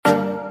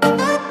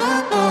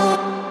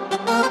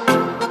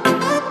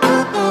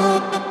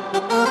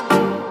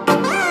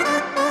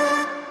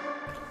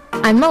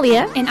I'm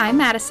Malia. And I'm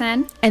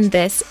Madison. And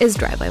this is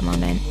Drive-By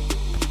Moment.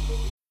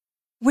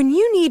 When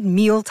you need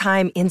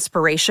mealtime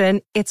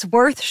inspiration, it's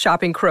worth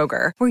shopping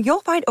Kroger, where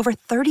you'll find over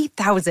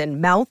 30,000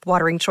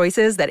 mouth-watering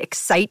choices that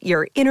excite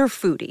your inner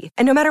foodie.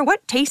 And no matter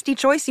what tasty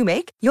choice you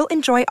make, you'll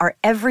enjoy our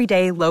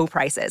everyday low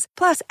prices,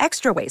 plus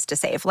extra ways to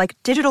save, like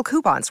digital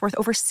coupons worth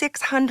over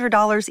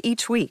 $600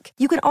 each week.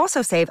 You can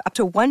also save up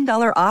to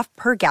 $1 off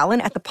per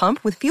gallon at the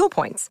pump with fuel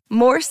points.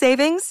 More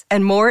savings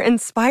and more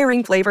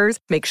inspiring flavors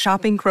make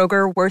shopping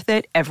Kroger worth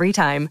it every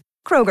time.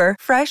 Kroger,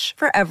 fresh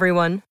for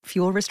everyone.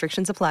 Fuel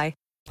restrictions apply.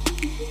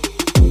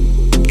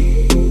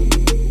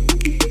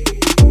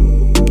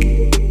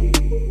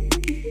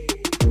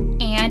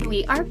 And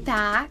we are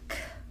back.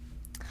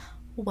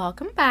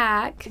 Welcome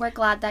back. We're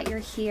glad that you're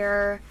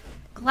here.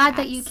 Glad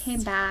that you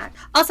came back.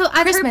 Also,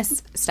 I've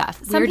Christmas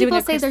stuff. Some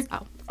people say they're...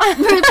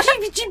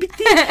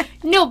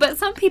 No, but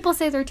some people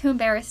say they're too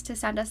embarrassed to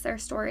send us their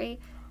story.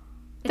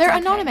 They're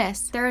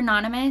anonymous. They're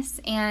anonymous,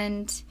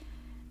 and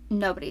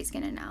nobody's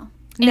going to know.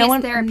 And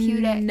it's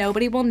therapeutic.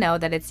 Nobody will know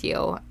that it's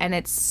you. And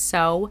it's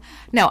so...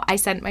 No, I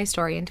sent my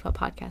story into a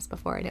podcast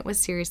before, and it was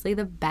seriously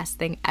the best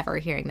thing ever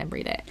hearing them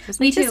read it.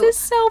 Me too. This is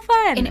so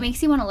fun. And it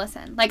makes you want to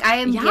listen. Like, I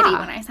am giddy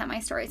when I sent my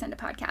stories into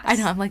podcasts. I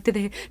know. I'm like, did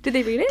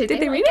they read it? Did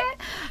they read it?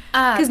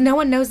 Because no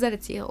one knows that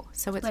it's you,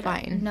 so it's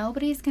fine.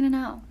 Nobody's going to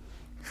know.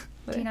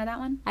 Do you know that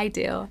one? I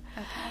do.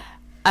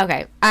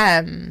 Okay.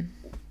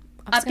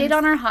 Update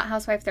on our Hot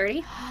Housewife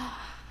 30.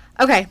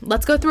 Okay,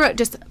 let's go through it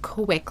just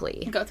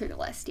quickly. Go through the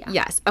list, yeah.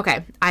 Yes.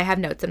 Okay, I have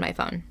notes in my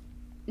phone.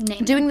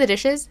 Doing the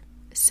dishes,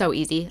 so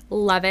easy.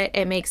 Love it.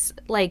 It makes,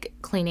 like,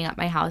 cleaning up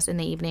my house in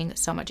the evening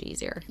so much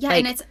easier. Yeah,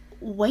 and it's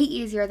way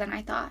easier than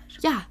I thought.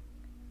 Yeah.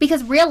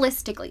 Because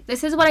realistically,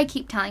 this is what I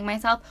keep telling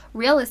myself.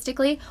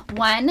 Realistically,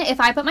 if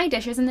I put my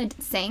dishes in the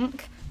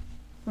sink,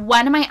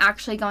 when am I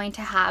actually going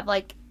to have,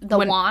 like,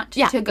 want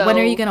to go? When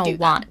are you going to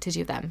want to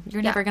do them?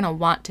 You're never going to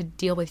want to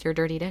deal with your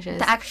dirty dishes.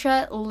 The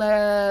extra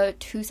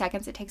 2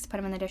 seconds it takes to put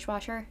them in the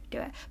dishwasher, do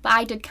it. But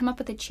I did come up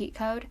with a cheat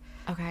code.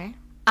 Okay.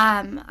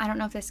 I don't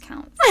know if this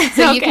counts.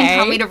 So you can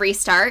tell me to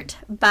restart,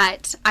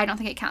 but I don't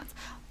think it counts.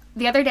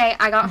 The other day,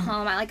 I got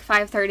home at like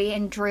 5:30,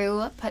 and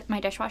Drew put my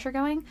dishwasher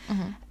going.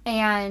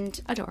 And...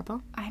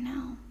 Adorable. I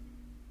know.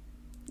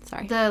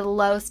 Sorry. The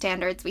low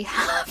standards we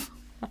have.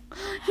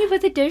 He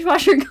put the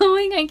dishwasher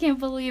going. I can't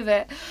believe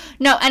it.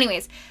 No,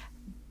 anyways.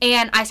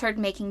 And I started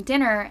making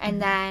dinner,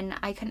 and then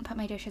I couldn't put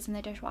my dishes in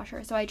the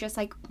dishwasher. So I just,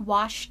 like,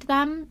 washed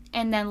them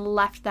and then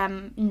left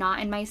them not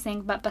in my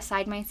sink, but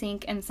beside my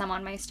sink and some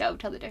on my stove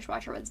till the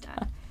dishwasher was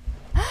done.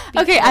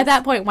 Okay, at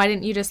that point, why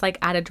didn't you just, like,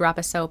 add a drop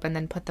of soap and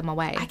then put them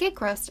away? I get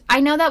grossed.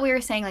 I know that we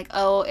were saying, like,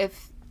 oh,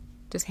 if...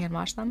 Just hand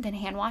wash them? Then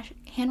hand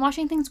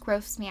washing things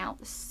gross me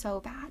out so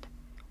bad.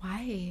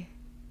 Why?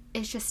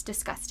 It's just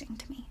disgusting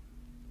to me.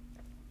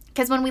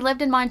 Because when we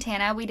lived in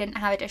Montana, we didn't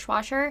have a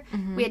dishwasher.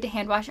 We had to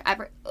hand wash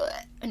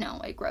No,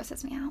 it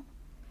grosses me out.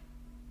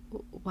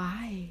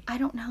 Why? I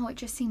don't know. It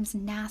just seems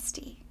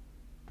nasty.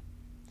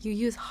 You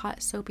use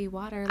hot soapy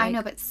water. I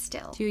know, but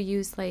still. Do you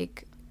use,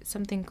 like,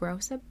 something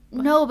gross?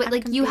 No, but,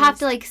 like, you have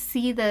to, like,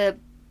 see the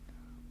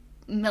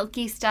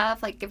milky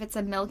stuff. Like, if it's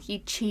a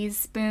milky cheese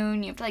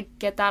spoon, you have to, like,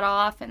 get that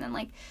off. And then,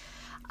 like,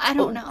 I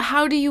don't know.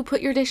 How do you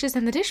put your dishes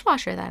in the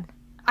dishwasher, then?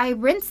 I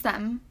rinse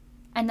them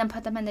and then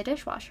put them in the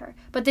dishwasher.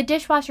 But the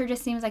dishwasher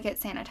just seems like it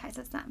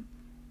sanitizes them.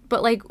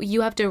 But, like,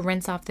 you have to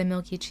rinse off the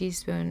milky cheese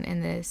spoon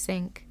in the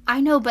sink.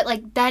 I know, but,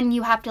 like, then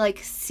you have to, like,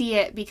 see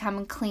it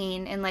become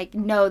clean and, like,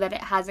 know that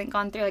it hasn't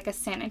gone through, like, a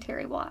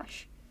sanitary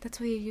wash. That's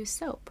why you use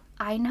soap.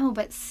 I know,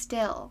 but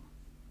still.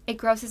 It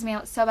grosses me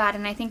out so bad,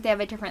 and I think they have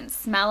a different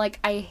smell. Like,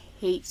 I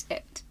hate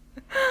it.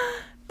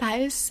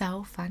 That is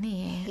so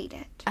funny. I hate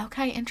it.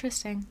 Okay,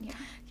 interesting. Yeah.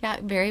 Yeah,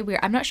 very weird.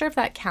 I'm not sure if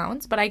that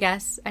counts, but I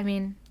guess, I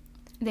mean...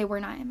 They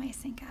were not in my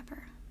sink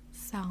ever.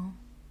 So,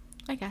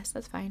 I guess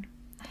that's fine.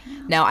 I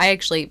know. No, I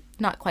actually,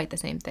 not quite the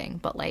same thing,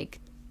 but, like,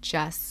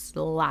 just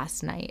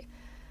last night,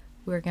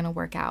 we were going to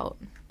work out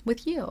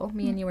with you.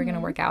 Me and you were going to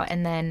work out,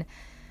 and then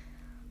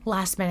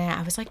last minute,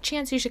 I was like,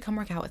 Chance, you should come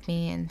work out with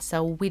me, and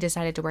so we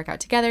decided to work out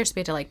together, so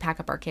we had to, like,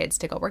 pack up our kids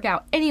to go work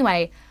out.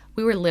 Anyway,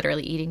 we were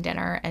literally eating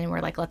dinner, and we're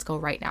like, let's go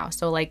right now.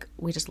 So, like,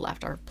 we just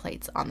left our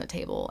plates on the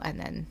table, and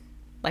then,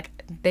 like,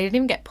 they didn't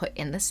even get put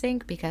in the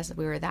sink because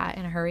we were that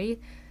in a hurry.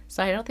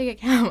 So I don't think it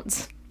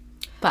counts.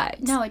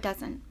 But no, it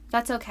doesn't.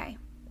 That's okay.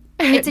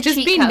 It's a just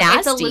cheat be code.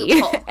 nasty it's a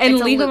loophole. and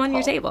it's leave a them on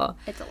your table.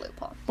 It's a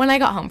loophole. When I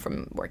got home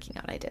from working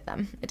out, I did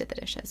them. I did the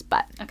dishes.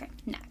 But okay,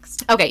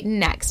 next. Okay,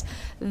 next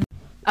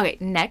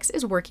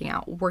is working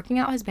out. Working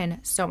out has been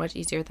so much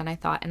easier than I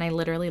thought, and I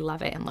literally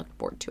love it and look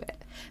forward to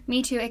it.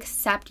 Me too,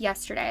 except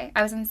yesterday.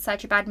 I was in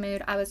such a bad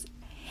mood. I was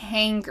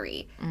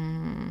hangry.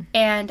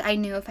 And I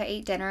knew if I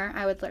ate dinner,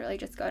 I would literally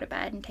just go to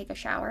bed and take a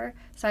shower.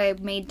 So I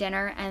made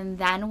dinner and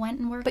then went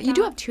and worked out. But you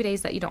do have 2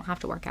 days that you don't have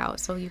to work out,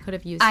 so you could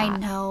have used that. I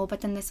know,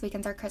 but then this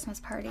weekend's our Christmas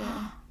party.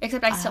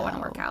 Except I still want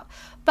to work out.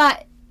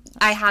 But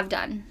I have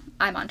done.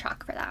 I'm on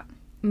track for that.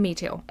 Me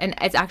too. And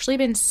it's actually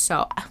been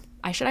so...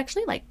 I should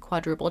actually, like,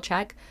 quadruple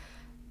check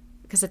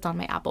because it's on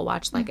my Apple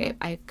Watch. Like,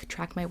 I could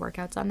track my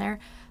workouts on there.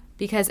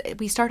 because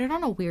we started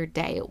on a weird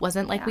day. It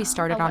wasn't like we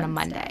started a on a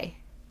Wednesday. Monday.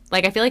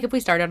 Like, I feel like if we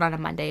started on a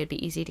Monday, it'd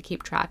be easy to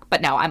keep track. But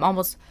no, I'm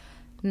almost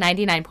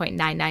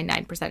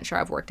 99.999% sure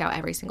I've worked out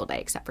every single day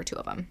except for 2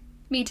 of them.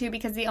 Me too,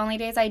 because the only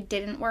days I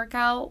didn't work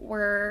out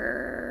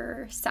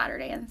were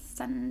Saturday and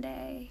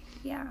Sunday.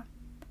 Yeah.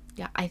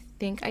 Yeah, I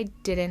think I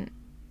didn't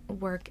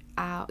work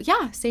out.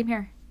 Yeah, same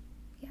here.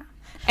 Yeah.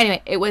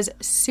 Anyway, it was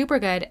super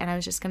good. And I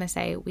was just going to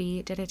say,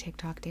 we did a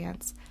TikTok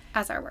dance.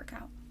 As our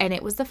workout. And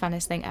it was the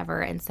funnest thing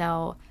ever. And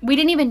so... We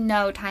didn't even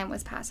know time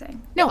was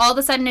passing. No. All of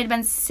a sudden, it had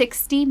been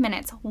 60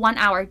 minutes, 1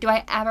 hour. Do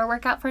I ever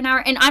work out for an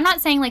hour? And I'm not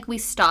saying, like, we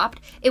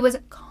stopped. It was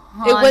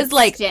constant. It was,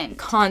 like,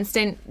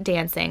 constant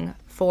dancing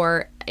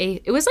for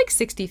it was, like,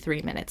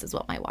 63 minutes is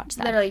what my watch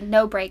said. Literally,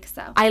 no breaks,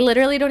 though. I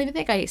literally don't even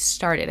think I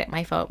started it.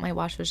 My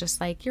watch was just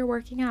like, you're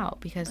working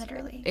out. Because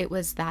Literally. It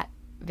was that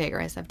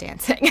vigorous of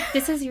dancing.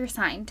 This is your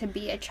sign to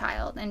be a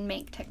child and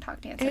make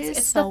TikTok dances. It is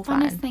it's so the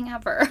funnest fun. thing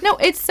ever. No,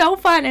 it's so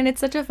fun, and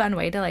it's such a fun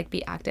way to, like,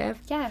 be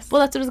active. Yes. Well,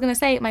 that's what I was going to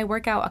say. My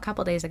workout a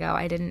couple days ago,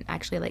 I didn't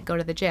actually, like, go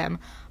to the gym,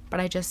 but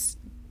I just,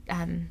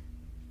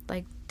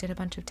 like, did a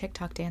bunch of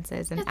TikTok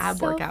dances and ab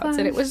so workouts, fun.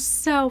 and it was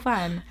so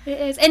fun. It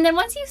is. And then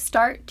once you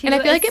start to, And I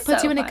feel like it it's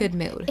puts so you in a fun. good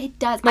mood. It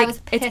does. Like, I was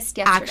pissed it's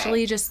yesterday.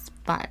 actually just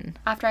fun.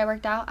 After I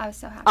worked out, I was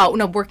so happy. Oh,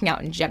 no, working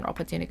out in general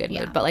puts you in a good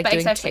Yeah, mood, but, like, but doing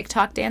especially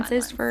TikTok fun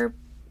dances ones. for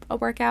a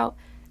workout,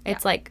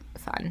 it's, like,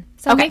 fun.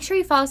 So make sure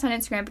you follow us on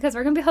Instagram because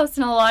we're going to be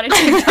hosting a lot of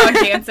TikTok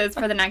dances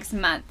for the next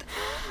month.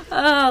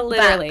 Oh,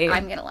 literally. But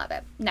I'm going to love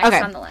it.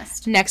 Next on the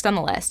list. Next on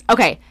the list.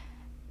 Okay.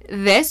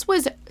 This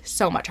was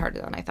so much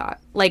harder than I thought.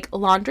 Like,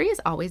 laundry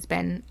has always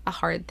been a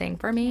hard thing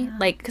for me. Yeah.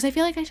 Like, because I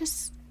feel like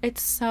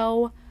it's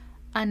so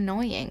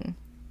annoying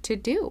to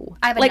do.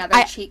 I have like,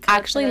 another cheat code I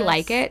actually for this.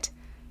 like it.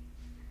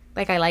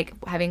 Like, I like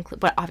having,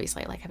 but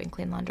obviously I like having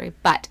clean laundry.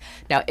 But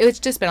no, it's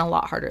just been a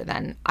lot harder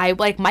than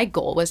like, my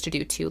goal was to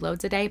do 2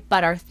 loads a day,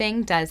 but our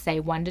thing does say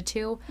 1 to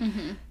 2.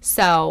 Mm-hmm.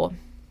 So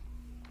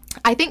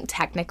I think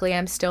technically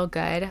I'm still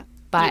good,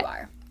 but you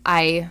are.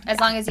 As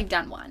long as you've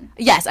done 1.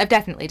 Yes, I've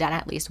definitely done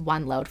at least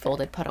 1 load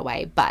folded, put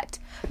away, but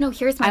no,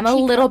 here's my I'm a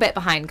little bit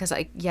behind because,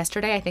 like,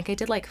 yesterday I think I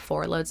did like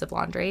 4 loads of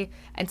laundry,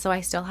 and so I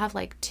still have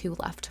like 2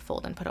 left to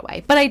fold and put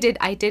away. But I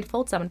did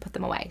fold some and put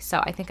them away,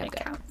 so I think I'm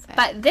good.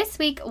 But this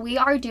week we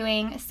are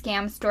doing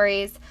scam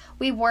stories.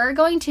 We were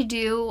going to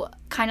do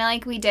kind of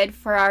like we did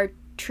for our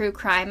true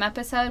crime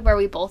episode where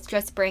we both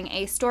just bring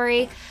a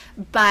story,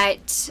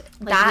 but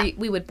like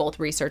we would both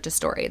research a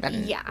story,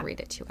 then read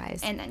it to you guys,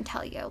 and then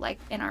tell you, like,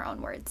 in our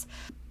own words.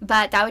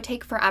 But that would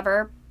take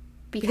forever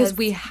because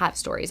we have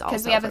stories also.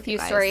 Because we have a few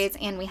stories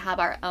and we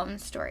have our own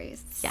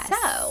stories. Yes.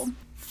 So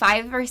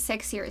 5 or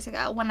 6 years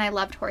ago when I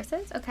loved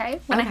horses, I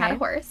had a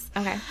horse.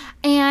 Okay.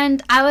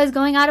 And I was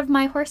going out of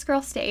my horse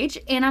girl stage,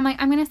 and I'm like,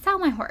 I'm going to sell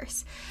my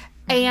horse.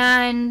 Mm-hmm.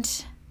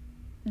 And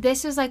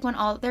this was like when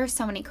there's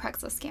so many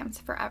Craigslist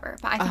scams forever,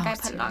 but I think I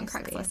put it on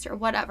Craigslist or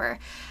whatever.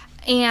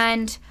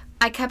 And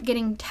I kept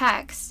getting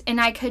texts, and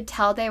I could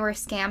tell they were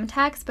scam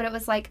texts, but it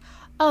was like,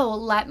 oh,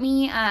 let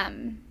me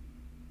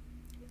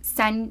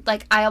send,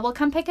 like, I will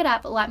come pick it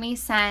up. Let me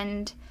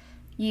send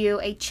you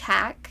a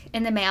check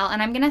in the mail,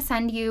 and I'm going to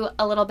send you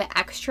a little bit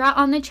extra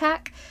on the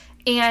check,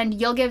 and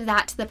you'll give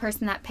that to the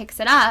person that picks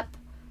it up,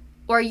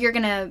 or you're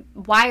going to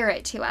wire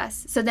it to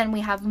us. So then we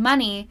have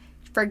money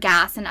for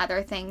gas and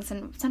other things,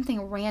 and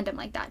something random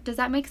like that. Does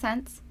that make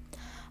sense?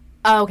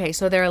 Oh, okay,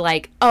 so they're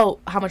like, oh,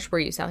 how much were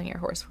you selling your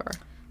horse for?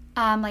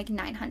 Like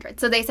 $900.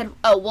 So they said,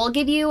 oh, we'll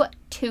give you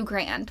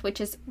 $2,000,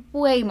 which is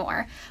way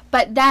more.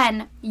 But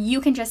then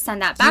you can just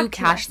send that back. You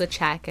cash the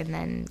check and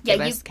then give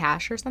us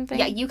cash or something?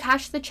 Yeah, you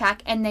cash the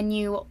check and then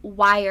you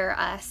wire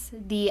us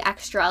the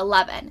extra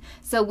 11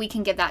 so we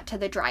can give that to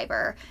the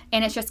driver.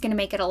 And it's just going to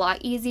make it a lot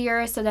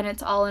easier. So then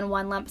it's all in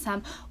one lump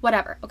sum,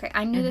 whatever. Okay,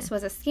 I knew this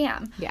was a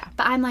scam. Yeah.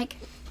 But I'm like,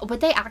 would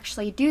they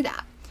actually do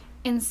that?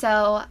 And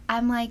so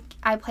I'm like,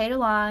 I played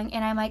along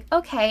and I'm like,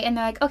 okay. And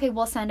they're like, okay,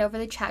 we'll send over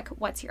the check.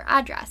 What's your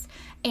address?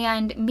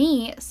 And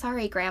me,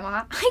 sorry,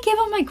 Grandma, I gave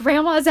them my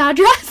grandma's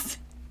address.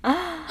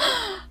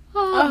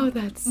 Oh,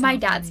 that's so my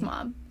dad's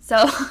mom. So,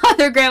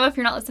 other grandma, if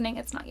you're not listening,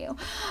 it's not you.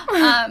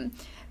 And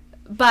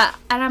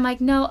I'm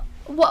like, no,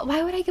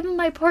 why would I give them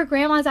my poor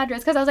grandma's address?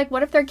 Because I was like,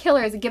 what if they're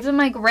killers? It gives them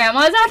my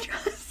grandma's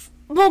address.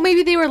 Well,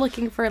 maybe they were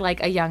looking for,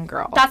 like, a young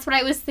girl. That's what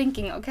I was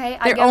thinking, okay?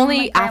 They're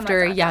only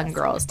after young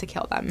girls to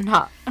kill them,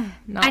 not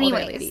older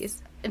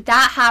ladies.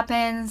 That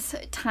happens,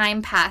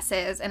 time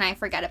passes, and I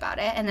forget about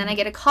it. And then I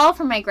get a call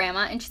from my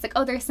grandma, and she's like,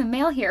 oh, there's some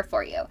mail here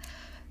for you.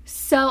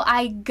 So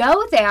I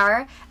go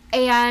there,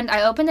 and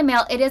I open the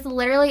mail. It is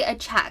literally a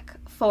check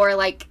for,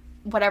 like,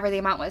 whatever the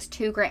amount was,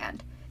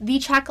 $2,000. The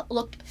check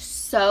looked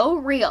so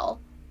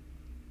real.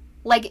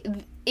 Like,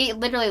 it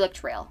literally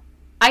looked real.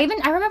 I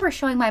remember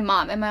showing my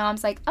mom, and my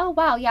mom's like, oh,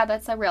 wow, yeah,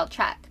 that's a real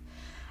check.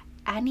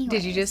 Anyway.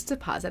 Did you just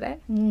deposit it?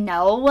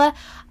 No,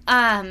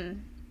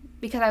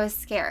 because I was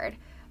scared.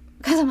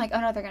 Because I'm like,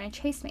 oh, no, they're going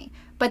to chase me.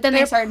 But then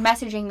they started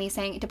messaging me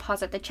saying,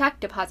 deposit the check,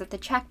 deposit the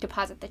check,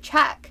 deposit the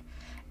check.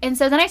 And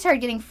so then I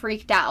started getting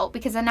freaked out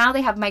because then now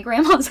they have my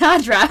grandma's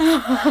address.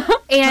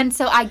 And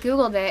so I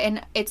Googled it,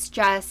 and it's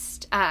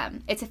just,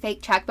 it's a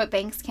fake check, but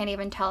banks can't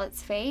even tell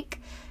it's fake.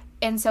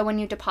 And so when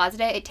you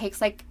deposit it, it takes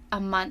like a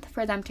month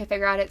for them to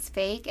figure out it's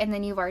fake. And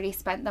then you've already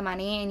spent the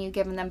money, and you've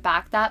given them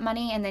back that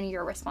money, and then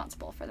you're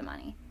responsible for the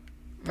money,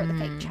 for the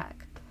fake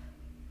check.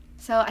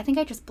 So I think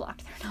I just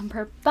blocked their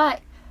number.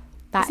 But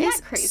That is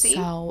isn't that crazy?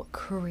 So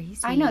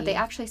crazy. I know, they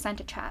actually sent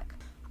a check.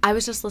 I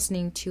was just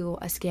listening to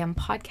a scam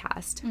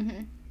podcast.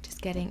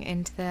 Just getting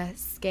into the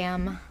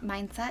scam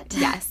Mindset.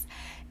 Yes.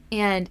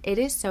 And it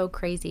is so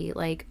crazy,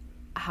 like,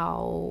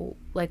 how,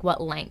 like,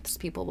 what lengths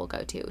people will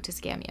go to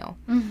scam you.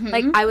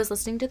 Like, I was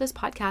listening to this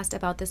podcast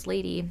about this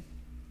lady,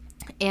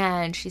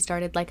 and she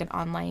started, like, an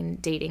online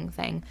dating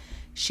thing.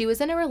 She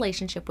was in a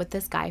relationship with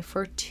this guy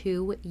for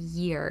 2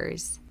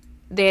 years.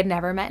 They had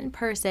never met in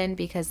person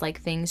because,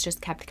 like, things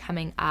just kept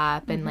coming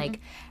up, and,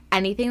 like,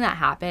 anything that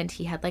happened,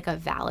 he had, like, a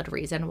valid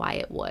reason why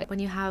it would. When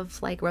you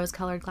have, like,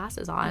 rose-colored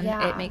glasses on,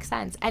 it makes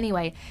sense.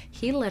 Anyway,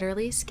 he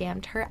literally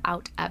scammed her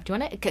out of, do you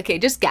want to, okay,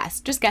 just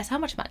guess how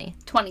much money?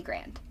 20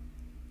 grand.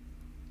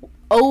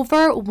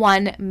 Over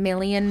 $1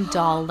 million.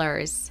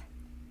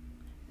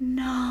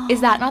 No.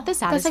 Is that not the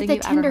saddest That's like thing the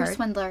you've ever Tinder heard?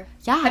 swindler.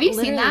 Yeah. Have you seen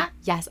literally. that?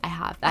 Yes, I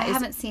have. I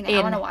haven't seen it.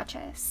 I want to watch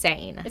it.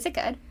 Insane. Is it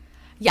good?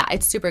 Yeah,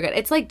 it's super good.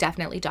 It's, like,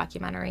 definitely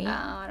documentary. Oh,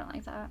 I don't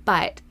like that.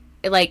 But,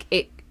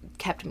 it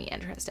kept me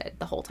interested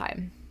the whole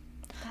time.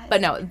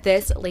 But no,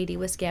 this lady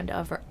was scammed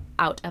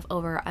out of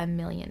over $1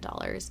 million.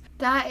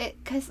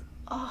 Because,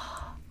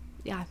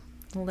 Yeah,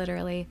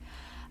 literally.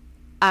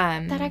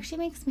 that actually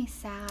makes me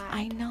sad.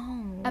 I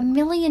know. $1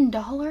 million?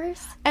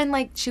 And,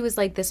 like, she was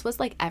like, this was,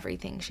 like,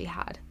 everything she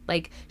had.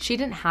 Like, she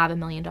didn't have $1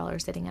 million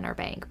sitting in her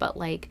bank, but,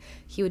 like,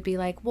 he would be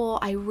like, well,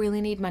 I really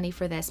need money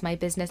for this. My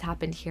business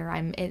happened here.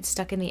 It's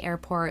stuck in the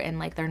airport, and,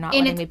 like, they're not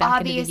letting me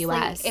back into the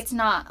U.S. It's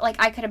not, like,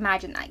 I could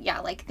imagine that. Yeah,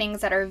 like,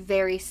 things that are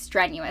very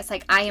strenuous.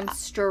 Like, I am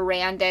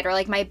stranded, or,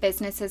 like, my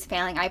business is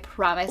failing. I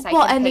promise I can pay you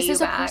back. Well, and this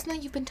is a person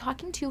that you've been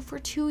talking to for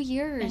 2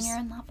 years. And you're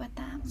in love with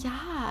them.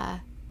 Yeah.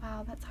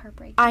 Wow, that's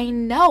heartbreaking. I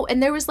know.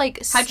 And there was,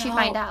 like, How'd she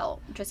find out?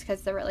 Just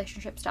because the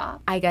relationship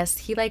stopped? I guess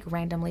he, like,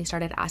 randomly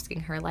started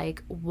asking her,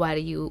 like, what are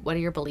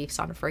your beliefs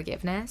on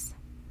forgiveness?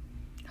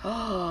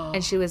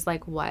 And she was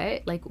like,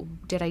 what? Like,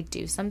 did I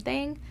do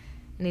something?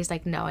 And he's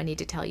like, no, I need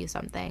to tell you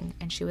something.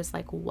 And she was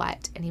like,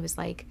 what? And he was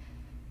like,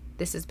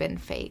 this has been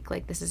fake.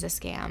 Like, this is a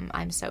scam.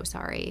 I'm so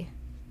sorry.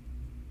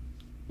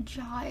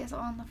 Jaw is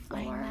on the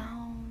floor. I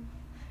know.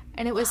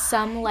 And it was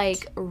some,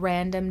 like,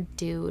 random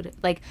dude.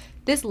 Like,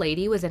 this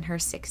lady was in her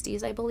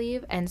 60s, I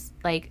believe. And,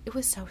 like, it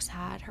was so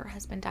sad. Her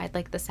husband died.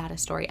 Like, the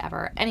saddest story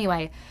ever.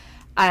 Anyway,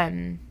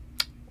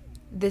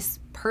 this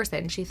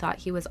person, she thought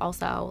he was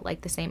also,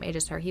 like, the same age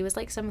as her. He was,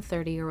 like, some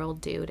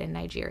 30-year-old dude in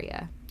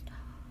Nigeria.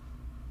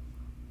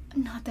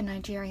 Not the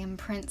Nigerian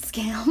prince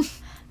scam.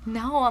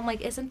 No, I'm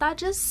like, isn't that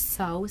just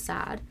so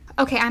sad?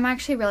 Okay, I'm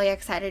actually really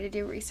excited to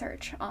do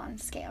research on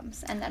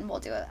scams. And then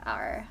we'll do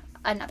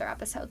another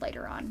episode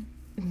later on.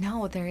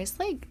 No, there is,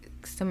 like,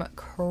 some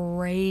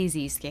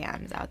crazy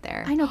scams out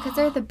there. I know, because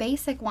they're the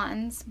basic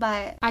ones,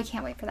 but I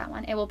can't wait for that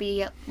one. It will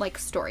be, like,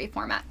 story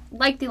format,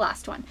 like the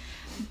last one.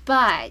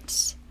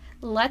 But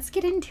let's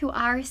get into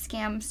our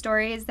scam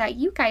stories that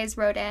you guys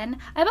wrote in.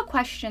 I have a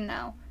question,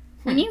 though.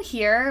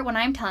 When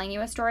I'm telling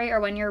you a story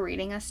or when you're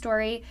reading a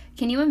story,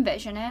 can you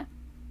envision it?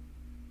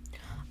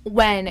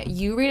 When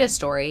you read a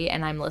story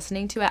and I'm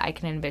listening to it, I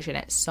can envision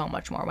it so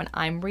much more. When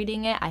I'm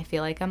reading it, I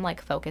feel like I'm,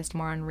 like, focused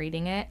more on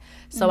reading it.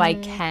 So I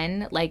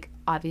can, like,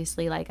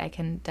 obviously, like, I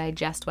can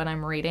digest what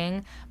I'm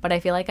reading, but I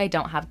feel like I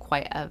don't have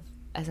quite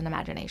as an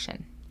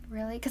imagination.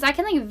 Really? Because I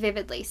can, like,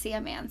 vividly see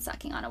a man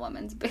sucking on a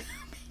woman's boob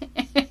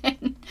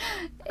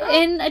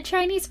in a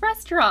Chinese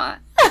restaurant.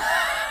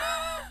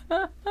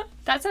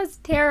 That sounds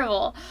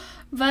terrible.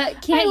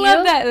 But can't you? I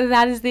love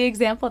that is the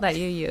example that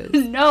you use.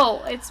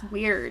 No, it's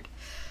weird.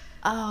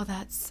 Oh,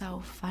 that's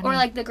so funny. Or,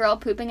 like, the girl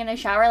pooping in a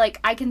shower. Like,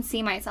 I can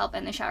see myself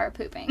in the shower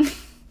pooping.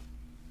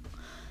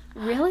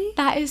 Really?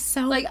 That is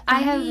so like, funny. I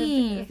have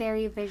a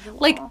very visual.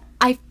 Like,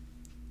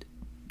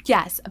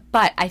 yes,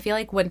 but I feel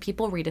like when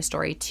people read a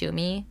story to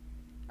me,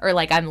 or,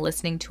 like, I'm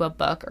listening to a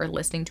book or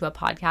listening to a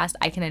podcast,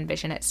 I can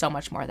envision it so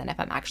much more than if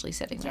I'm actually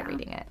sitting there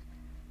reading it.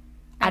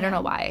 I don't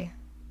know why.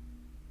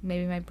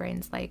 Maybe my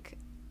brain's, like,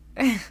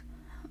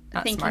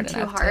 not thinking smart too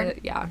enough hard.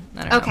 I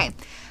don't know. Okay.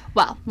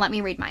 Well, let me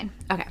read mine.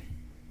 Okay.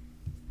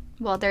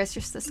 Well, there's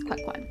just this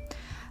quick one.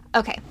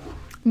 Okay.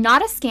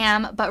 Not a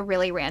scam, but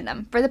really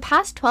random. For the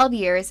past 12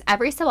 years,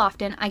 every so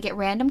often, I get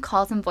random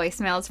calls and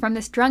voicemails from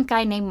this drunk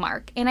guy named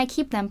Mark, and I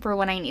keep them for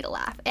when I need a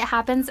laugh. It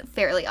happens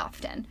fairly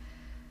often.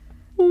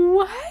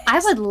 What? I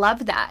would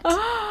love that.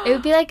 It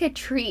would be like a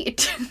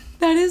treat.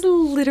 That is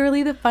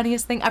literally the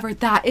funniest thing ever.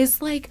 That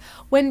is like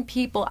when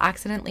people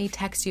accidentally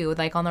text you,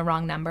 like, on the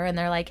wrong number, and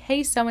they're like,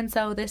 hey,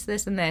 so-and-so, this,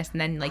 and this,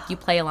 and then, like, you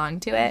play along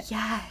to it.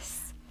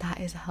 Yes. That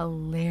is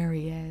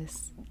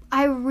hilarious.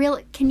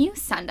 Can you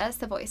send us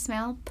the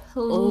voicemail,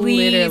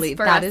 please? Literally,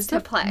 for that us is to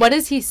play. What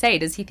does he say?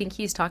 Does he think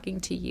he's talking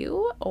to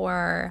you,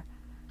 or?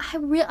 I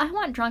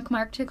want Drunk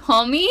Mark to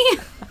call me.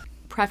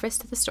 Preface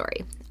to the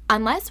story.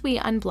 Unless we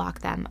unblock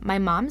them, my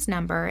mom's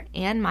number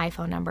and my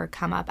phone number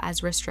come up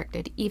as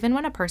restricted even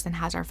when a person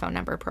has our phone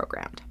number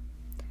programmed.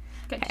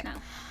 Good to know.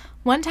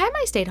 One time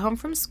I stayed home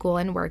from school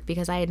and work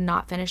because I had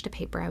not finished a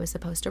paper I was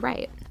supposed to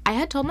write. I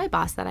had told my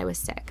boss that I was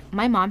sick.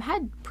 My mom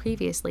had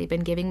previously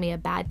been giving me a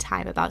bad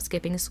time about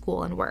skipping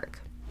school and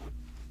work.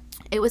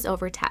 It was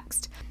over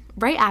text.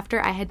 Right after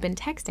I had been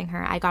texting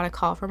her, I got a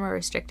call from a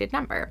restricted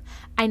number.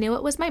 I knew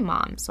it was my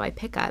mom, so I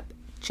pick up.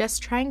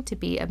 Just trying to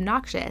be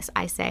obnoxious,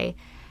 I say,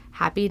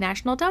 "Happy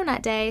National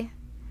Donut Day."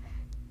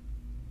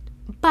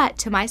 But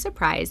to my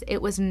surprise,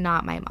 it was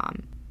not my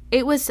mom.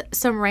 It was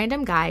some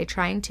random guy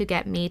trying to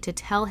get me to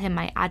tell him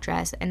my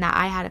address and that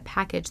I had a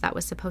package that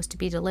was supposed to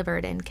be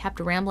delivered, and kept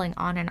rambling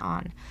on and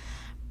on.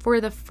 For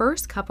the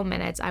first couple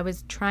minutes, I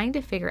was trying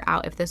to figure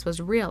out if this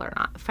was real or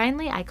not.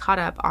 Finally, I caught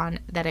up on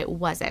that it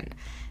wasn't.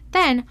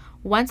 Then,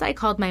 once I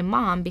called my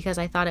mom because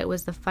I thought it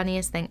was the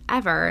funniest thing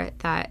ever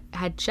that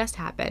had just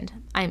happened.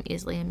 I'm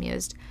easily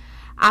amused.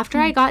 After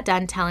I got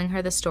done telling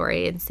her the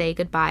story and say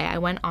goodbye, I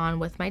went on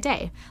with my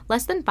day.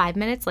 Less than 5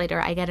 minutes later,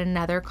 I get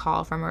another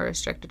call from a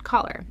restricted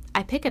caller.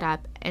 I pick it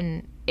up,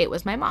 and it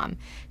was my mom.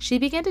 She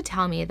began to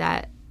tell me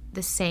that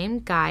the same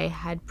guy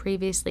had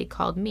previously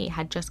called me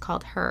had just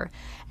called her,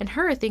 and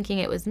her thinking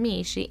it was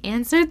me, she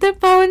answered the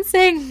phone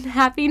saying,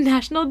 "Happy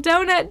National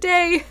Donut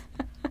Day,"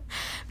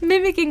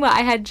 mimicking what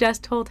I had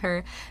just told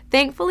her.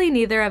 Thankfully,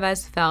 neither of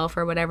us fell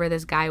for whatever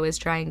this guy was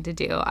trying to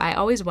do. I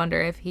always wonder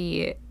if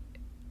we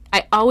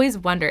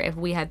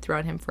had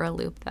thrown him for a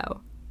loop, though.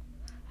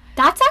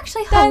 That's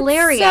actually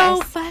hilarious. That's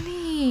so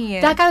funny.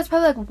 That guy was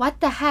probably like, what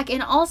the heck?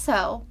 And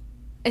also,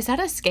 is that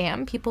a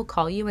scam? People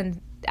call you and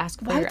ask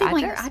for why your would they address?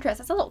 want your address?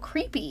 That's a little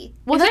creepy.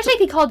 Well, especially if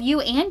he called you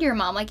and your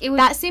mom. Like, it was.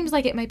 That seems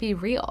like it might be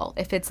real.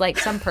 If it's like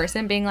some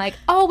person being like,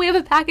 "Oh, we have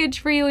a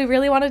package for you. We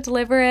really want to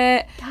deliver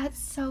it." That's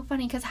so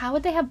funny, because how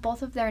would they have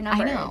both of their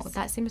numbers? I know.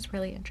 That seems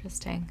really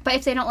interesting. But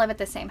if they don't live at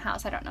the same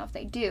house, I don't know if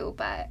they do,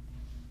 but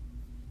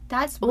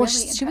that's really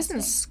interesting. She was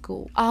in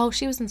school. Oh,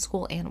 she was in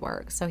school and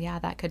work. So, yeah,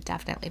 that could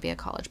definitely be a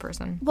college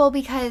person. Well,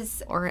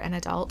 because... Or an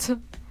adult.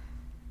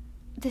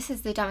 This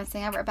is the dumbest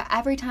thing ever, but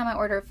every time I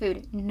order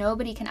food,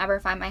 nobody can ever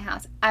find my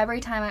house.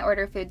 Every time I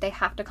order food, they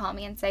have to call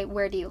me and say,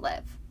 "Where do you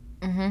live?"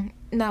 Mm-hmm.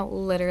 No,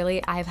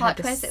 literally, I've Plot had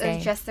to twist, say... it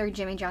was just their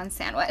Jimmy John's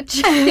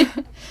sandwich.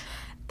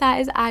 That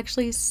is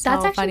actually so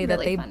That's actually funny really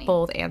that they funny.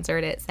 both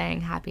answered it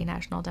saying Happy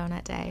National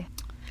Donut Day.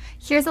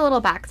 Here's a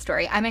little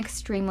backstory. I'm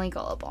extremely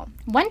gullible.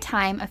 One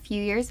time, a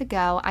few years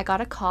ago, I got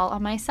a call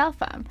on my cell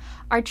phone.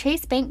 Our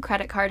Chase Bank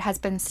credit card has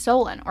been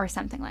stolen or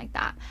something like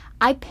that.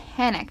 I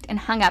panicked and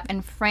hung up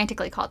and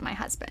frantically called my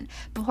husband.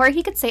 Before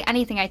he could say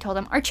anything, I told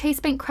him, "Our Chase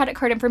Bank credit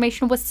card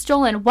information was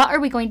stolen. What are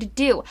we going to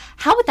do?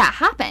 How would that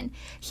happen?"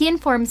 He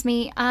informs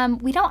me,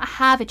 "We don't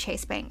have a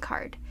Chase Bank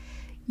card.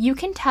 You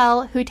can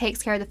tell who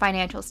takes care of the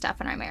financial stuff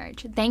in our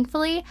marriage."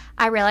 Thankfully,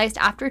 I realized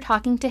after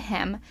talking to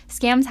him,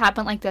 scams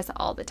happen like this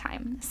all the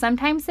time.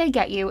 Sometimes they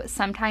get you,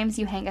 sometimes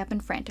you hang up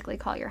and frantically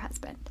call your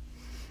husband.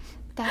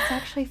 That's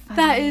actually funny.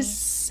 That is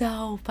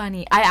so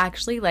funny. I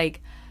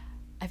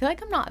feel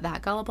like I'm not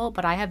that gullible,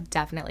 but I have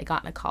definitely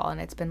gotten a call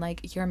and it's been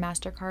like, "Your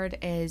MasterCard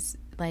is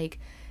like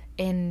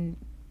in,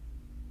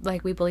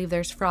 like, we believe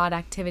there's fraud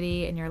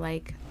activity," and you're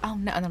like, "Oh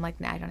no," and I'm like,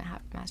 "No, I don't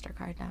have a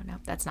MasterCard. No,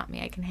 that's not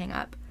me. I can hang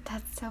up."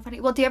 That's so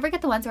funny. Well, do you ever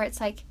get the ones where it's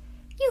like,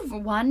 "You've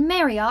won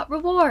Marriott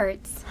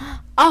rewards"?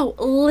 Oh,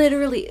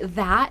 literally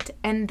that.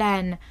 And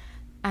then,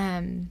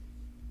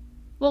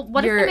 Well,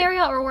 what if the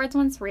Marriott rewards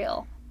one's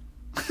real?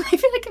 I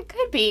feel like it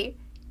could be.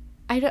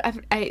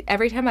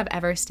 Every time I've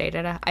ever stayed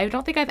at I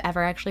don't think I've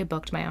ever actually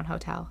booked my own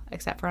hotel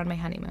except for on my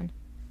honeymoon.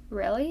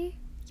 Really?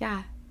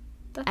 Yeah.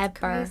 That's Ever.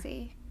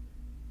 crazy.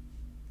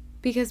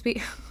 Because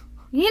we...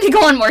 You need to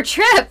go on more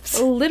trips.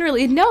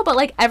 Literally. No, but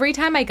like every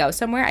time I go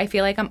somewhere, I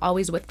feel like I'm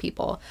always with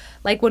people.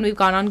 Like when we've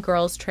gone on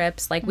girls'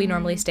 trips, like we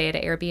normally stay at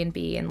an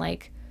Airbnb, and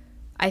like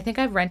I think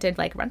I've rented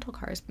like rental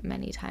cars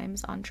many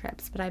times on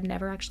trips, but I've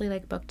never actually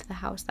like booked the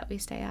house that we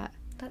stay at.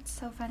 That's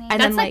so funny.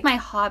 And that's then, like my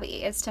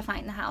hobby, is to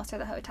find the house or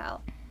the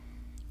hotel.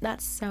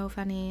 That's so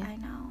funny. I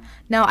know.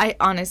 No, I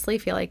honestly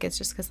feel like it's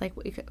just because like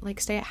we could like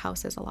stay at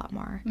houses a lot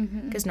more,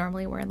 because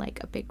normally we're in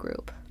like a big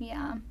group.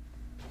 Yeah.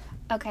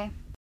 Okay.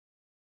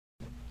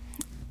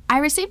 I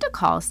received a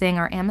call saying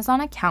our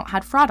Amazon account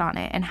had fraud on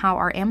it and how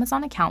our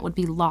Amazon account would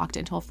be locked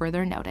until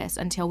further notice,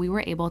 until we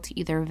were able to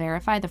either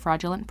verify the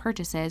fraudulent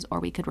purchases or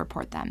we could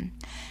report them.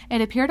 It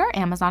appeared our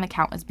Amazon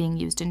account was being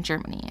used in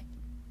Germany,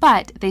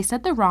 but they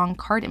said the wrong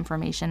card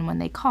information when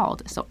they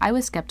called, so I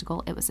was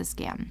skeptical it was a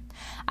scam.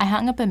 I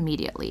hung up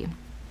immediately.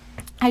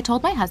 I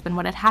told my husband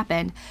what had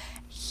happened.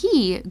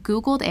 He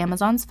Googled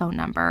Amazon's phone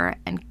number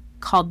and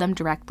called them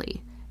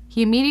directly.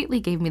 He immediately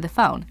gave me the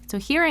phone, so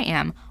here I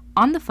am,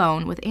 on the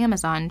phone with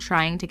Amazon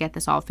trying to get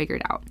this all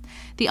figured out.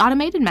 The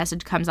automated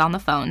message comes on the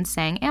phone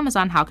saying,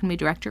 "Amazon, how can we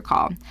direct your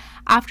call?"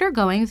 After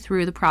going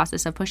through the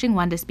process of pushing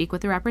one to speak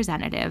with the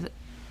representative,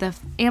 the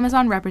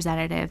Amazon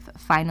representative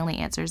finally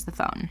answers the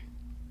phone.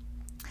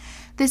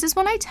 This is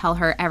when I tell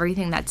her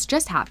everything that's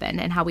just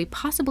happened and how we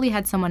possibly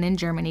had someone in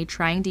Germany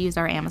trying to use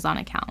our Amazon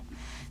account.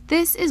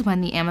 This is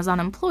when the Amazon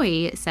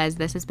employee says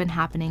this has been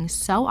happening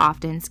so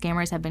often,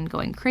 scammers have been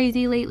going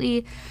crazy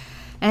lately,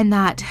 and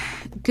that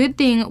good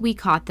thing we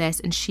caught this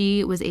and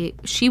she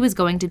was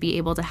going to be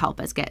able to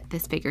help us get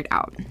this figured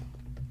out.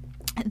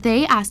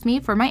 They asked me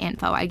for my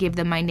info. I gave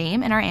them my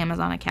name and our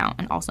Amazon account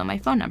and also my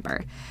phone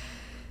number.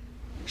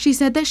 She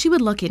said that she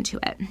would look into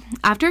it.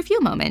 After a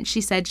few moments,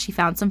 she said she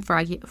found some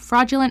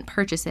fraudulent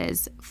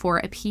purchases for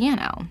a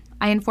piano.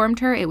 I informed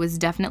her it was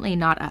definitely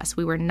not us.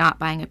 We were not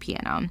buying a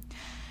piano.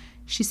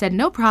 She said,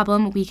 no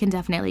problem, we can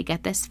definitely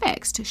get this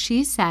fixed.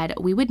 She said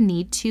we would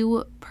need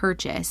to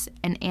purchase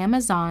an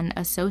Amazon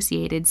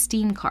associated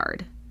Steam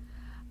card.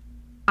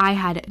 I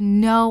had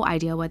no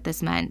idea what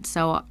this meant,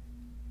 so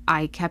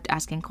I kept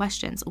asking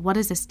questions. What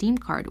is a Steam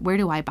card? Where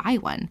do I buy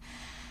one?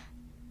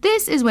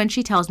 This is when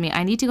she tells me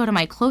I need to go to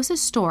my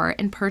closest store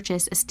and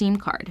purchase a Steam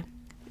card.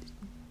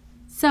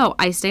 So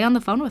I stay on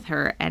the phone with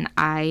her and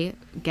I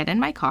get in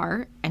my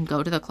car and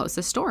go to the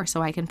closest store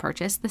so I can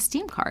purchase the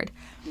Steam card.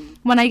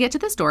 When I get to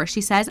the store,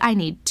 she says I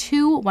need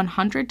 2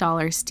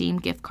 $100 Steam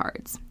gift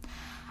cards.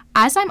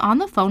 As I'm on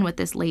the phone with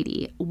this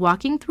lady,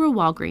 walking through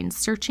Walgreens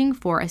searching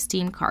for a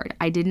Steam card,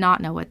 I did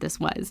not know what this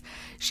was.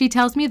 She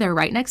tells me they're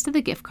right next to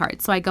the gift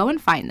card, so I go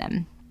and find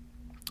them.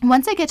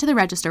 Once I get to the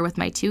register with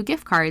my 2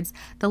 gift cards,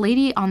 the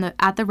lady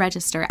at the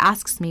register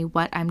asks me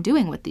what I'm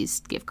doing with these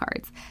gift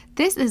cards.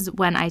 This is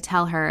when I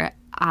tell her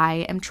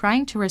I am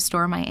trying to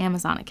restore my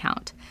Amazon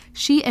account.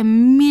 She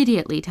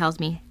immediately tells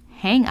me,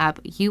 hang up,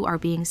 you are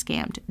being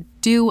scammed.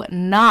 Do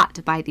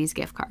not buy these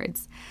gift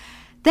cards.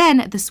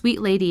 Then the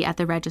sweet lady at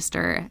the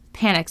register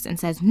panics and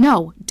says,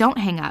 no, don't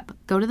hang up.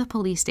 Go to the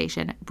police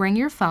station. Bring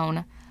your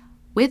phone.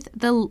 With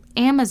the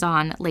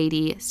Amazon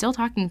lady still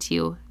talking to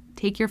you,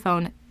 take your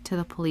phone to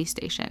the police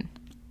station.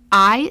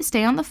 I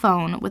stay on the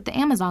phone with the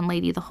Amazon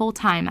lady the whole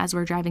time as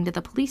we're driving to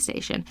the police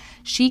station.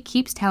 She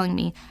keeps telling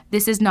me,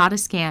 this is not a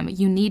scam.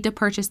 You need to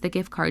purchase the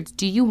gift cards.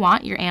 Do you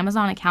want your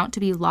Amazon account to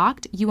be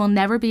locked? You will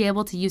never be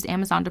able to use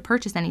Amazon to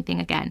purchase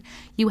anything again.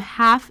 You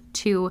have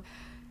to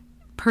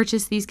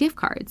purchase these gift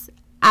cards.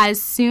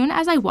 As soon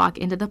as I walk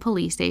into the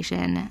police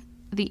station,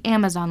 the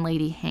Amazon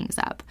lady hangs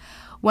up.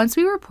 Once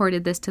we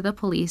reported this to the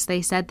police,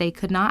 they said they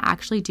could not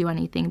actually do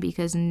anything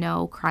because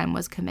no crime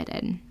was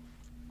committed.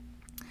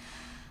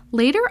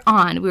 Later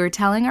on, we were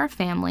telling our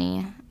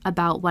family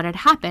about what had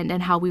happened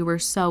and how we were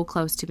so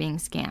close to being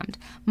scammed.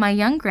 My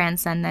young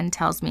grandson then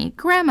tells me,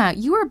 Grandma,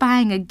 you were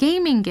buying a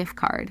gaming gift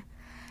card.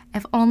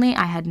 If only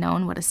I had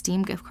known what a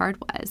Steam gift card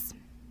was.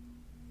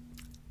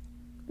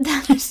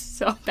 That is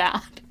so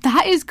bad.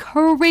 That is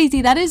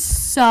crazy. That's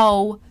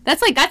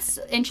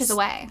inches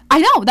away.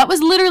 I know. That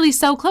was literally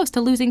so close to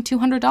losing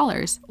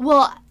 $200.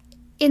 Well,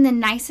 in the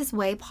nicest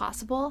way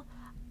possible.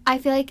 I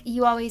feel like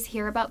you always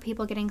hear about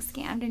people getting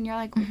scammed and you're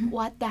like,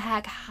 what the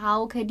heck?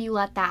 How could you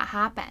let that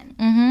happen?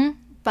 Mm-hmm.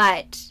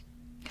 But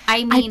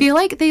I mean, I feel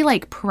like they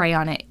prey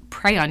on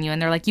you and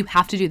they're like, you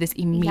have to do this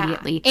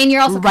immediately. Yeah. And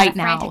you're also right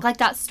kind of frantic. Now. Like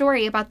that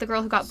story about the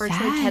girl who got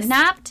virtually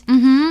kidnapped.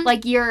 Mm-hmm.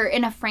 Like you're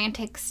in a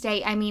frantic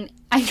state. I mean,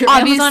 your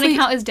Amazon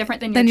account is different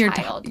than your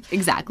child.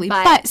 Exactly.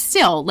 But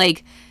still,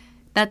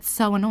 that's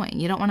so annoying.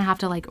 You don't want to have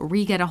to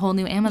re-get a whole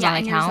new Amazon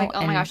account. You're just like,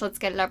 oh my gosh, let's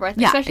get it over with.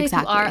 Yeah, especially if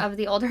you are of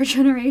the older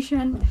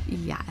generation.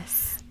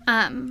 Yes.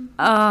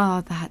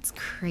 Oh, that's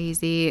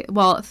crazy.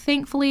 Well,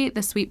 thankfully,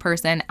 the sweet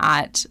person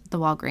at the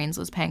Walgreens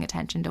was paying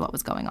attention to what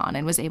was going on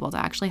and was able to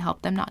actually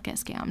help them not get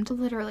scammed.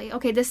 Literally.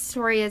 Okay, this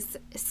story is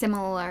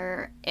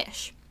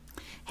similar-ish.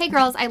 Hey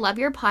girls, I love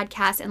your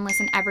podcast and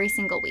listen every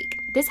single week.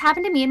 This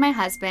happened to me and my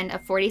husband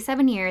of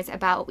 47 years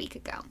about a week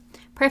ago.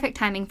 Perfect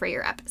timing for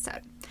your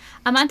episode.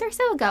 A month or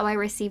so ago, I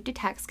received a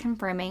text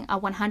confirming a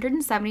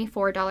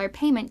 $174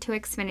 payment to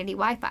Xfinity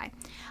Wi-Fi.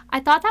 I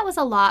thought that was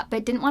a lot,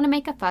 but didn't want to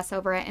make a fuss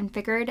over it and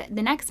figured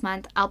the next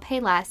month I'll pay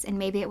less and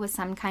maybe it was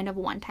some kind of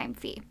one-time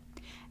fee.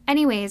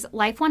 Anyways,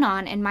 life went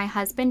on and my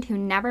husband, who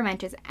never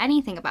mentions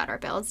anything about our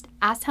bills,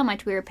 asked how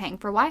much we were paying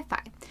for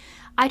Wi-Fi.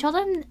 I told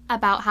him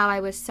about how I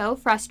was so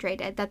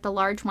frustrated that the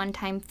large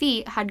one-time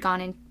fee had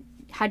gotten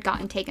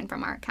taken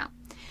from our account.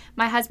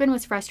 My husband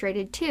was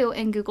frustrated too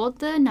and Googled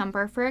the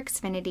number for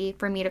Xfinity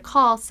for me to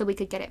call so we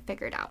could get it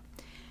figured out.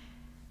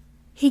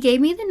 He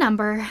gave me the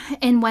number,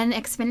 and when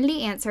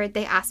Xfinity answered,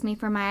 they asked me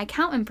for my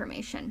account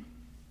information.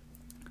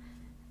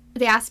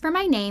 They asked for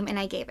my name, and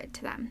I gave it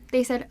to them.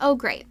 They said, oh,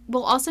 great.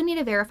 We'll also need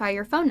to verify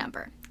your phone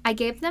number. I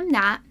gave them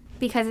that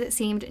because it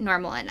seemed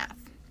normal enough.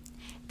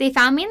 They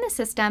found me in the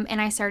system, and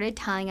I started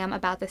telling them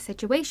about the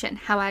situation,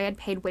 how I had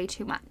paid way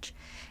too much.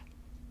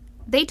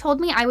 They told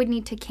me I would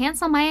need to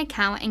cancel my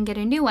account and get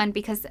a new one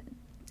because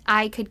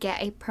I could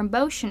get a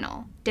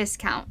promotional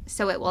discount,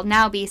 so it will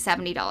now be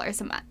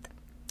 $70 a month.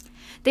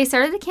 They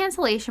started the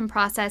cancellation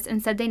process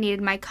and said they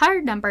needed my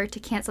card number to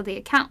cancel the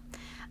account.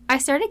 I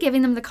started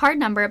giving them the card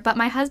number, but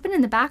my husband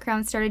in the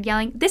background started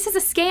yelling, "This is a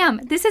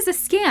scam! This is a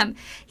scam!"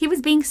 He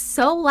was being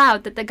so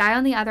loud that the guy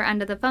on the other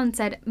end of the phone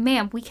said,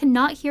 "Ma'am, we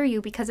cannot hear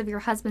you because of your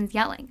husband's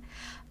yelling."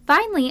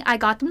 Finally, I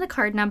got them the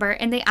card number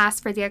and they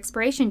asked for the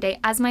expiration date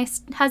as my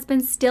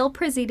husband still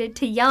proceeded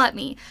to yell at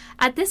me.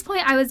 At this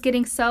point, I was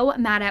getting so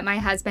mad at my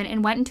husband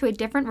and went into a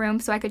different room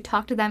so I could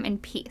talk to them in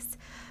peace.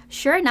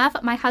 Sure enough,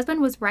 my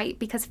husband was right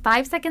because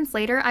 5 seconds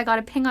later, I got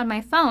a ping on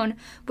my phone,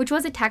 which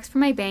was a text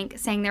from my bank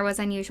saying there was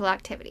unusual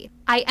activity.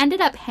 I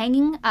ended up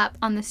hanging up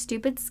on the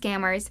stupid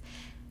scammers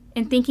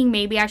and thinking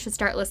maybe I should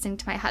start listening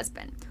to my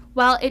husband.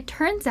 Well, it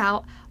turns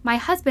out my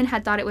husband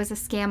had thought it was a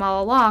scam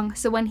all along,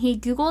 so when he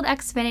Googled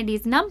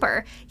Xfinity's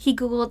number, he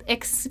Googled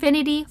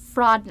Xfinity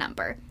fraud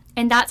number,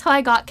 and that's how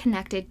I got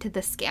connected to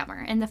the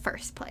scammer in the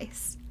first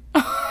place.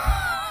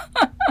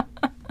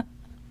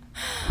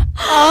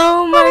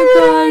 Oh my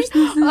gosh,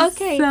 this is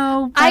okay.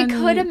 so funny. I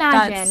could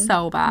imagine That's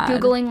so bad.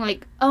 Googling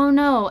like, oh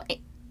no,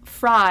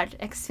 fraud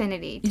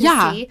Xfinity to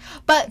Yeah. see.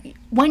 But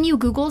when you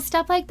Google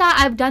stuff like that,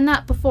 I've done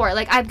that before.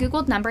 Like I've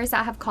Googled numbers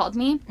that have called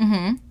me.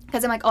 Mm-hmm.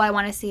 Because I'm like, oh, I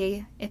want to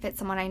see if it's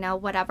someone I know,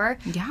 whatever.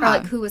 Yeah. Or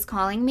like who was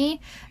calling me.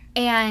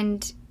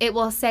 And it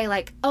will say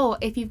like, oh,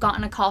 if you've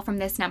gotten a call from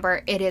this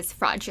number, it is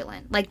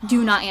fraudulent. Like,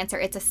 do not answer.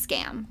 It's a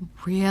scam.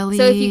 Really?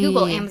 So if you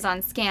Google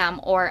Amazon scam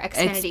or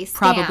Xfinity it's scam,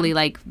 probably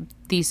like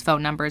these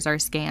phone numbers are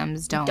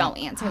scams. don't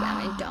answer them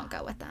and don't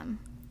go with them.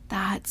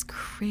 That's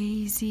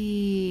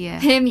crazy.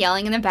 Him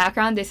yelling in the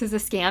background, this is a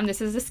scam,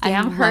 this is a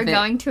scam. love Her it.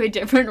 going to a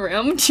different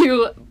room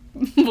to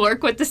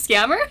work with the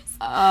scammers.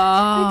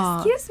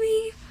 Oh, Excuse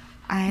me.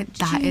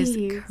 that is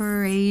Jeez.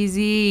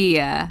 crazy.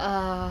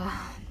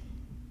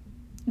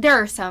 There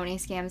are so many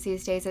scams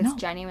these days. It's No.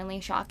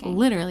 genuinely shocking.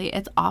 Literally,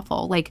 it's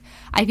awful. Like,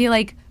 I feel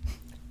like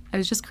I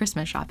was just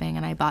Christmas shopping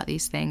and I bought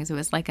these things. It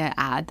was like an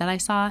ad that I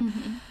saw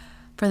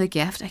for the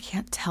gift. I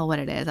can't tell what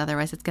it is,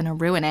 otherwise it's gonna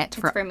ruin it.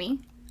 It's for me.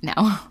 No,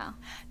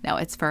 no,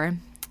 it's for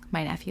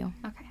my nephew.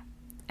 Okay.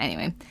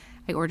 Anyway,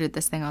 I ordered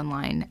this thing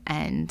online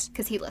and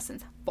Because he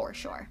listens for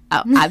sure.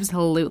 oh,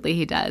 absolutely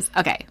he does.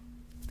 Okay.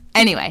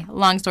 Anyway,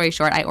 long story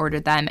short, I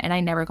ordered them and I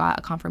never got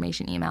a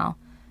confirmation email.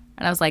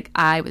 And I was like,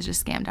 I was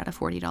just scammed out of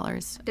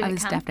 $40. Did I it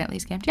was come? definitely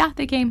scammed. Yeah,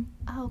 they came.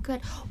 Oh, good.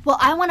 Well,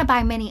 I want to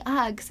buy mini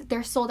Uggs.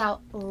 They're sold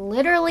out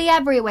literally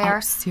everywhere. Oh,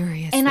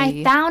 seriously. And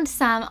I found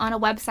some on a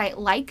website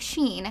like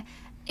Shein.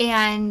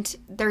 And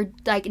they're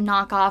like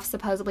knockoff,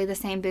 supposedly the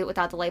same boot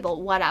without the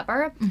label,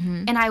 whatever.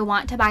 And I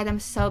want to buy them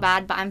so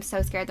bad, but I'm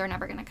so scared they're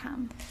never going to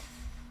come.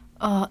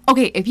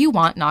 Okay, if you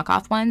want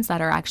knockoff ones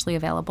that are actually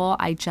available,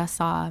 I just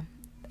saw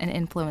an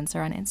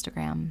influencer on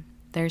Instagram.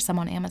 There's some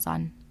on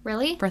Amazon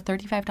Really? for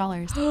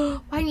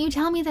 $35. Why didn't you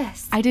tell me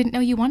this? I didn't know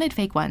you wanted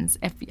fake ones.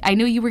 If I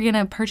knew you were going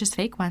to purchase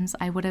fake ones,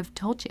 I would have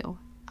told you.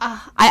 I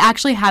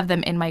actually have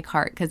them in my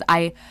cart because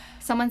I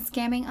Someone's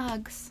scamming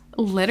Uggs.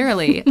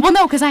 literally, well,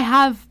 no, because I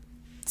have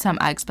some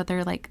Uggs, but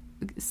they're like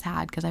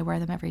sad because I wear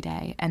them every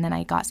day. And then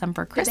I got some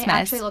for Do Christmas. they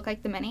actually look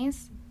like the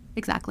minis?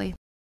 Exactly.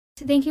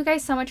 Thank you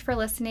guys so much for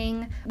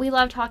listening. We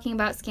love talking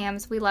about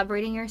scams. We love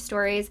reading your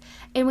stories.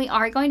 And we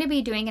are going to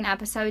be doing an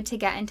episode to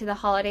get into the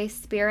holiday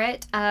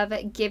spirit of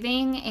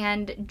giving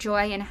and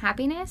joy and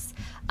happiness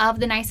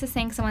of the nicest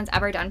thing someone's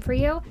ever done for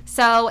you.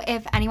 So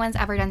if anyone's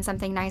ever done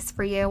something nice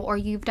for you or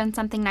you've done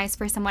something nice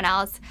for someone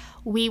else,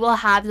 we will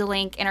have the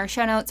link in our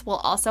show notes. We'll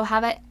also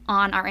have it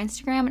on our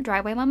Instagram,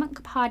 Driveway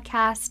Moment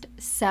Podcast.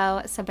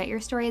 So submit your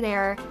story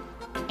there.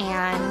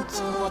 And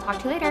we'll talk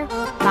to you later.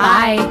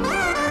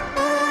 Bye.